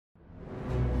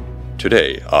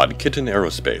Today on Kitten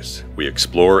Aerospace, we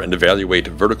explore and evaluate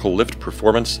vertical lift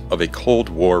performance of a Cold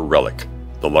War relic,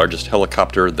 the largest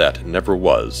helicopter that never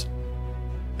was,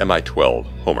 Mi-12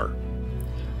 Homer.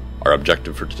 Our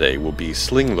objective for today will be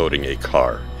sling loading a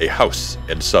car, a house,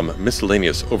 and some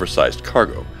miscellaneous oversized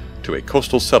cargo to a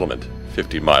coastal settlement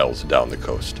 50 miles down the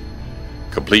coast.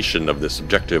 Completion of this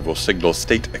objective will signal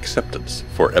state acceptance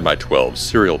for Mi-12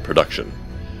 serial production.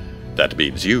 That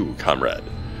means you, comrade,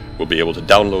 will be able to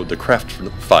download the craft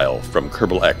file from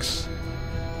Kerbal X.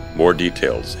 More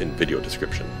details in video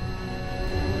description.